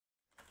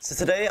So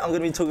today I'm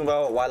going to be talking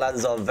about why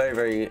ladders are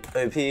very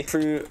OP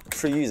through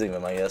using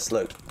them, I guess.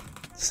 Look,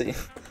 see.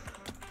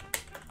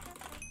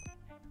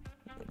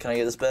 Can I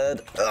get this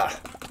bed? Ugh.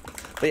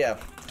 But yeah,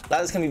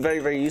 ladders can be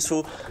very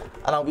useful,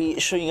 and I'll be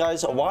showing you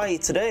guys why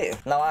today.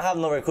 Now I have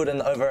not recorded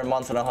in over a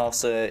month and a half,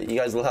 so you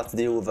guys will have to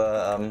deal with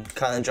a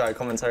kind of dry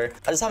commentary.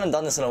 I just haven't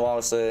done this in a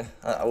while, so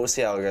we'll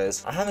see how it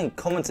goes. I haven't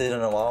commented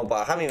in a while, but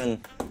I haven't even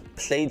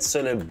played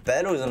solo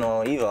bedwars in a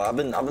while either. I've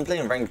been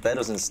playing ranked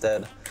bedwars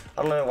instead.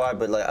 I don't know why,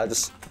 but like I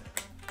just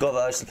got the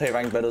urge to play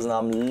ranked bedwars, and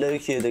I'm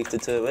low-key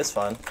addicted to it. But it's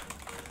fine.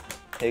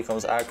 Here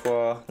comes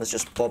Aqua. Let's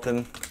just bop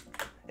him.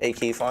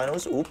 AK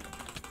finals. Oop.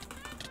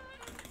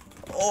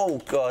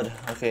 Oh god.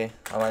 Okay,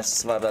 I managed to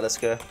survive that. Let's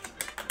go.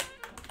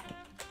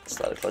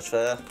 Slide a clutch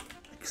there,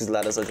 because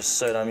ladders are just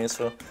so damn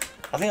useful.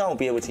 I think I won't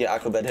be able to get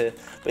Aqua bed here.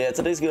 But yeah,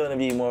 today's going to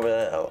be more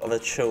of a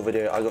chill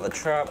video. I got the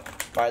trap.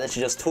 Alright, let's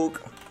just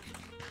talk.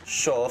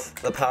 Show off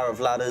the power of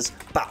ladders.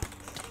 Bap.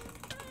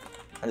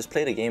 I just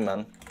played a game,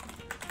 man.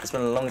 It's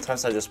been a long time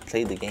since I just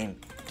played the game.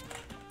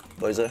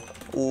 Bozo.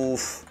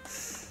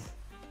 Oof.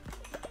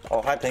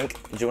 Oh, hi Pink.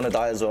 Do you want to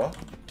die as well?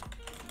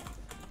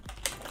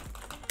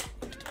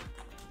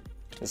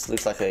 This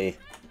looks like a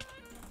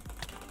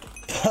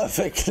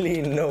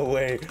perfectly no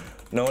way.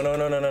 No.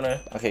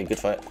 Okay, good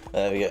fight.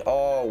 There we go.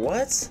 Oh,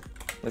 what?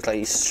 Looks like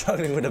he's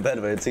struggling with the bed,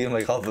 but it took him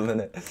like half a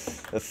minute.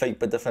 A fake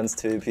bed defense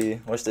 2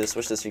 OP. Watch this.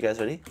 Watch this. You guys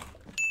ready?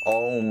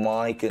 Oh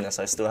my goodness,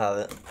 I still have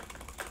it.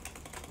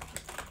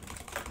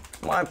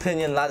 In my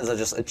opinion, ladders are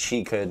just a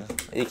cheat code.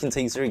 You can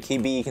take 0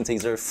 KB, you can take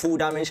 0 full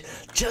damage,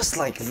 just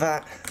like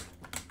that.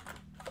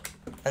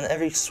 And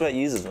every sweat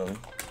uses them.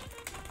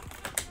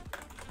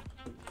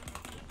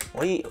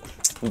 What are you...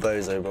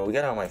 Bozo, bro,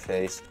 get out of my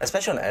face.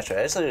 Especially on Etro.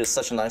 Etro is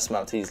such a nice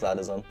map to use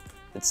ladders on.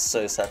 It's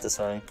so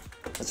satisfying.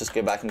 Let's just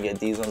go back and get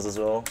these ones as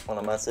well when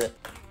I'm at it.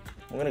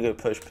 I'm gonna go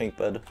push pink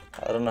bed.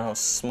 I don't know how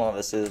smart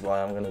this is, but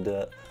I'm gonna do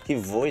it. He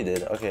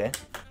voided, okay.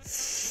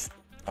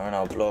 I ran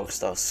out of blocks,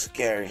 that was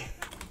scary.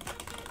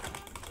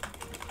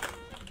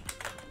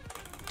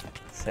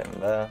 Hit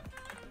him there.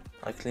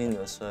 I cleaned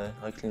this, so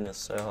I cleaned this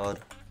so hard.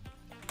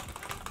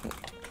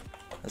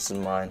 This is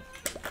mine.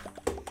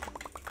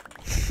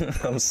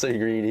 I'm so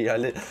greedy.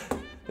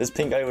 This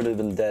pink guy would have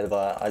been dead,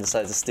 but I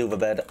decided to steal the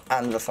bed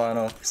and the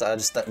final because I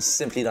just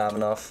simply don't have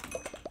enough.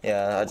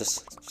 Yeah, I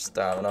just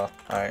don't have enough.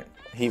 Alright,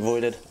 he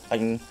voided. I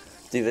can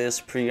do this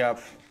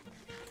pre-gap.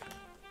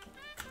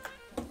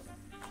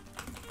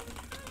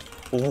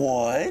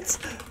 What?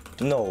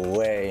 No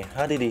way.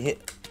 How did he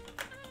hit?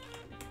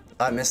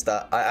 I missed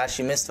that. I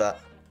actually missed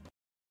that.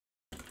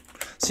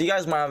 So you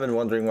guys might have been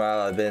wondering where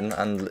I've been,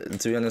 and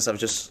to be honest, I've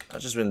just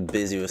been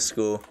busy with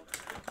school.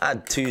 I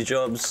had 2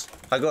 jobs.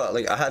 I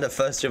had a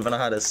first job and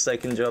I had a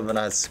second job, and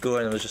I had school,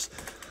 and it was just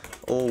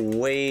all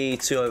way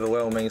too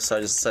overwhelming. So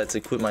I just decided to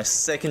quit my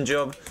second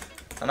job,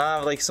 and I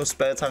have like some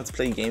spare time to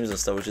play games and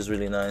stuff, which is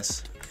really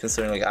nice,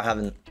 considering like I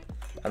haven't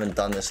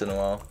done this in a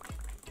while.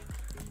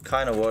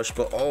 Kind of washed,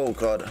 but oh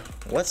god,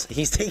 what?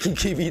 He's taking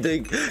QB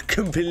the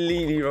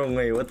completely wrong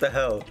way. What the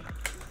hell?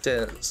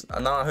 Yeah,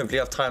 and now I hopefully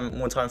have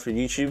more time for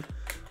YouTube.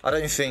 I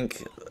don't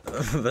think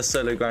the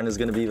solo grind is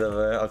gonna be there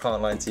though. I can't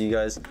lie to you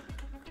guys.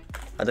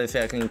 I don't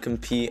think I can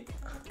compete.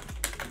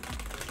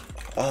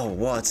 Oh,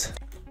 what?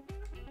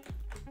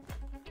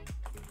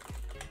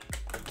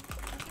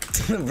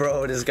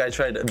 Bro, this guy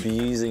tried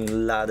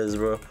abusing ladders,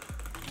 bro.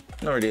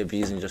 Not really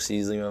abusing, just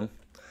using them.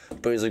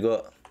 Boys, I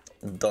got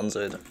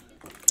Donzoed.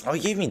 Oh, he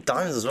gave me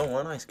diamonds as well.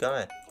 What a nice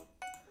guy.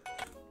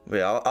 But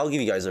yeah, I'll give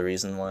you guys a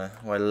reason why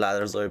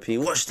ladders are OP.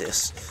 Watch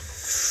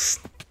this.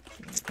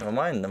 Never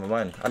mind.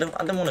 I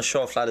didn't want to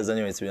show off ladders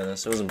anyway, to be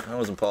honest. That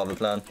wasn't part of the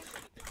plan.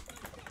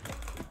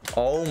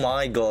 Oh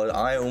my god,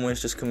 I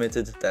almost just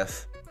committed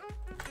death.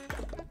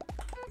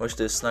 Watch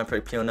this.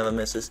 Sprinterekpl never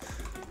misses.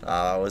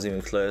 Ah, I wasn't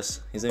even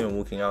close. He's not even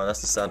walking out.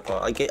 That's the sad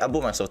part. I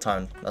bought myself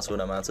time. That's what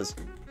that matters.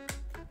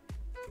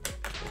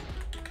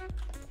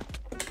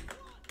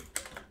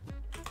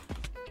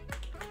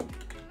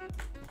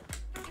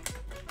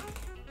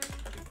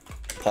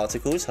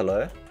 Particles,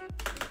 hello.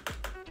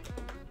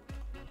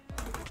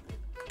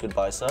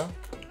 Goodbye, sir.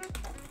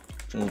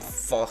 I'm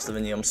faster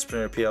than you. I'm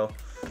Sprinterekpl.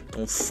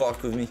 Don't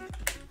fuck with me.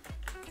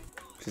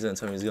 Please don't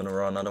tell me he's gonna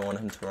run. I don't want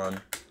him to run.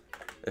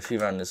 If he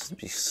ran, this would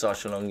be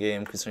such a long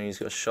game, considering he's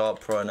got a sharp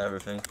pro and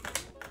everything.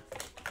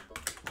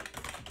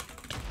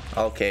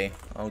 Okay,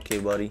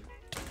 buddy.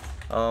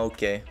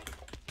 Okay.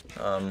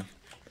 I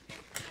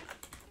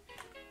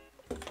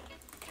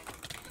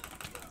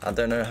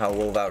don't know how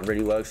well that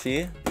really worked for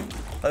you.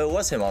 Oh, it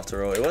was him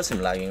after all. It was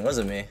him lagging,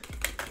 wasn't me?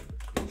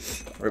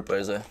 Rip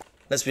Bozo.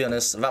 Let's be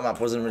honest, that map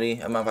wasn't really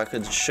a map I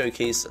could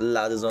showcase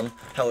ladders on.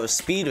 However,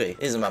 Speedway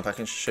is a map I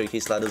can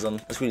showcase ladders on.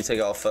 Let's quickly take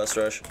out our first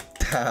rush.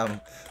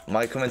 Damn,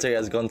 my commentary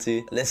has gone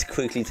to. Let's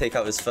quickly take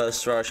out his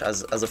first rush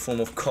as a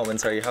form of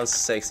commentary. How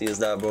sexy is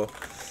that, bro?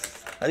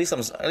 At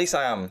least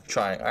I am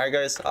trying. Alright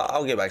guys,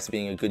 I'll get back to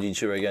being a good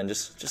YouTuber again.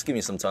 Just give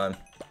me some time.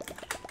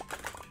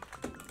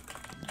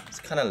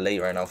 It's kind of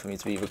late right now for me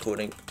to be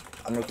recording.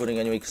 I'm recording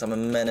anyway because I'm a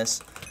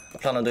menace. I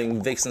plan on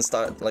doing Vixen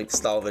style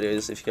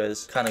videos if you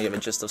guys kind of get the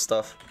gist of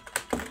stuff.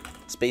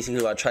 It's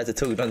basically what I try to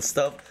talk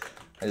non-stop.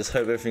 I just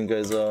hope everything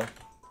goes well.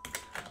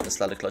 Let's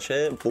ladder clutch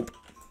here. Boop.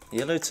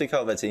 Yellow took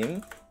out their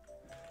team.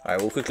 Alright,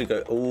 we'll quickly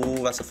go.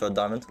 Oh, that's a third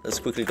diamond. Let's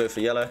quickly go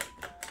for yellow.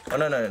 Oh,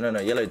 no.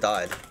 Yellow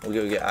died. We'll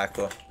go get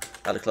aqua.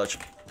 Ladder clutch.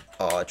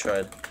 Oh, I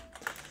tried.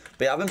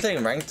 But yeah, I've been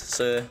playing ranked,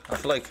 so I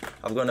feel like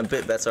I've gotten a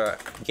bit better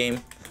at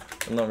game.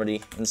 I'm not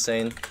really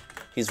insane.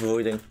 He's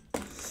voiding.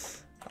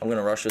 I'm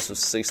gonna rush this with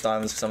 6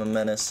 diamonds because I'm a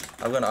menace.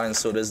 I've got an iron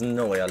sword. There's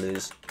no way I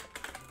lose.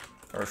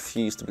 I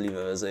refuse to believe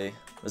there's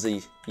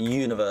a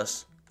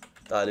universe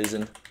that I lose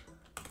in.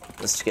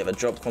 Let's just get a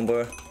drop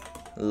combo.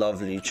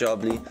 Lovely,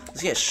 jubbly.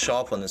 Let's get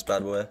sharp on this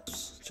bad boy.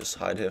 Just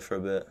hide here for a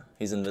bit.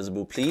 He's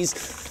invisible, please.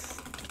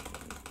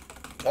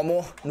 One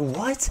more.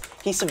 What?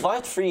 He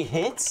survived 3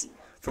 hits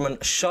from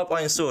a sharp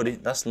iron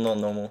sword. That's not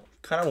normal.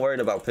 Kind of worried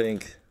about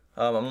pink.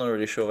 I'm not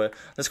really sure where.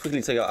 Let's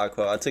quickly take out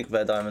aqua. I take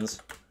their diamonds.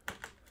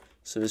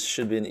 So this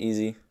should be an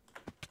easy.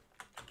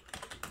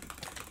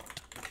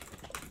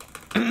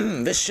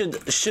 This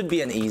should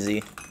be an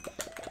easy.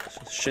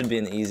 Should be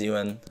an easy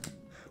one.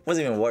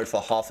 Wasn't even worried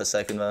for half a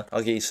second there.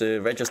 Okay, so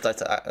red just died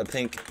to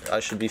pink. I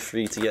should be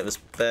free to get this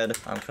bed.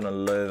 I'm kind of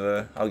low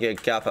though. I'll get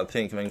a gap at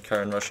pink and then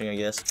current rushing, I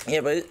guess.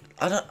 Yeah, but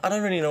I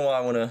don't really know what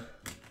I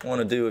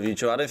wanna do with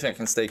each other. I don't think I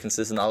can stay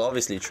consistent. I'll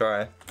obviously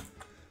try.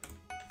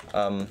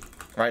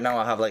 Right now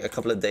I have like a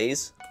couple of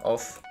days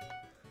off.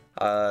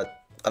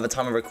 At the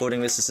time of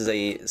recording this is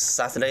a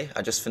Saturday.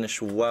 I just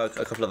finished work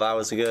a couple of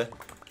hours ago.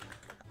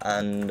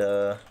 And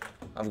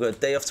I've got a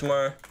day off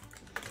tomorrow.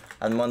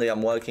 And Monday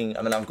I'm working.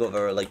 I mean, I've got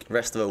the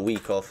rest of a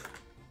week off.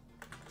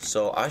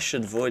 So I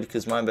should void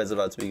because my bed's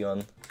about to be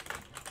gone.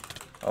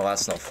 Oh,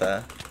 that's not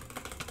fair.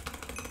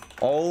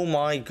 Oh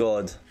my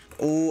god.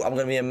 Oh, I'm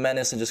gonna be a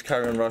menace and just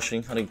carry on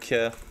rushing. I don't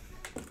care.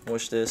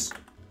 Watch this.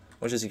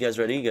 Watch this. You guys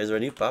ready? You guys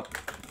ready? Bap.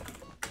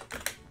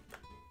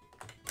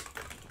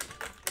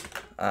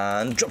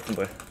 And drop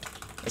combo.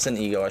 It's an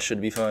ego. I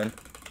should be fine.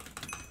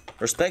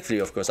 Respectfully,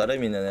 of course. I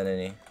don't mean that in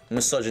any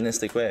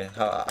misogynistic way.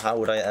 How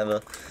would I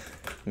ever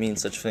mean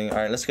such a thing? All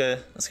right, let's go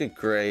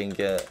gray and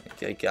get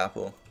a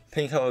gapple.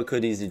 Pink color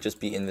could easily just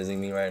be invising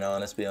me right now.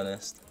 Let's be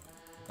honest.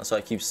 That's why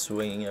I keep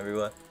swinging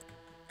everywhere.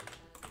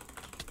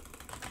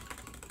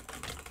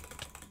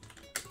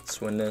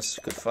 Let's win this.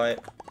 Good fight.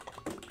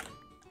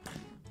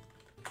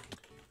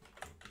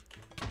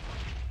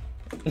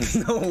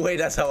 No way,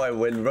 that's how I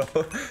win, bro.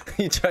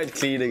 He tried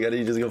cleaning and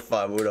he just got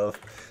fireballed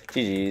off.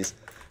 GG's.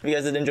 If you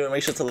guys did enjoy it,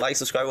 make sure to like,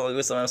 subscribe, all the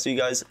good stuff, and I'll see you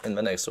guys in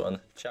the next one.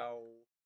 Ciao.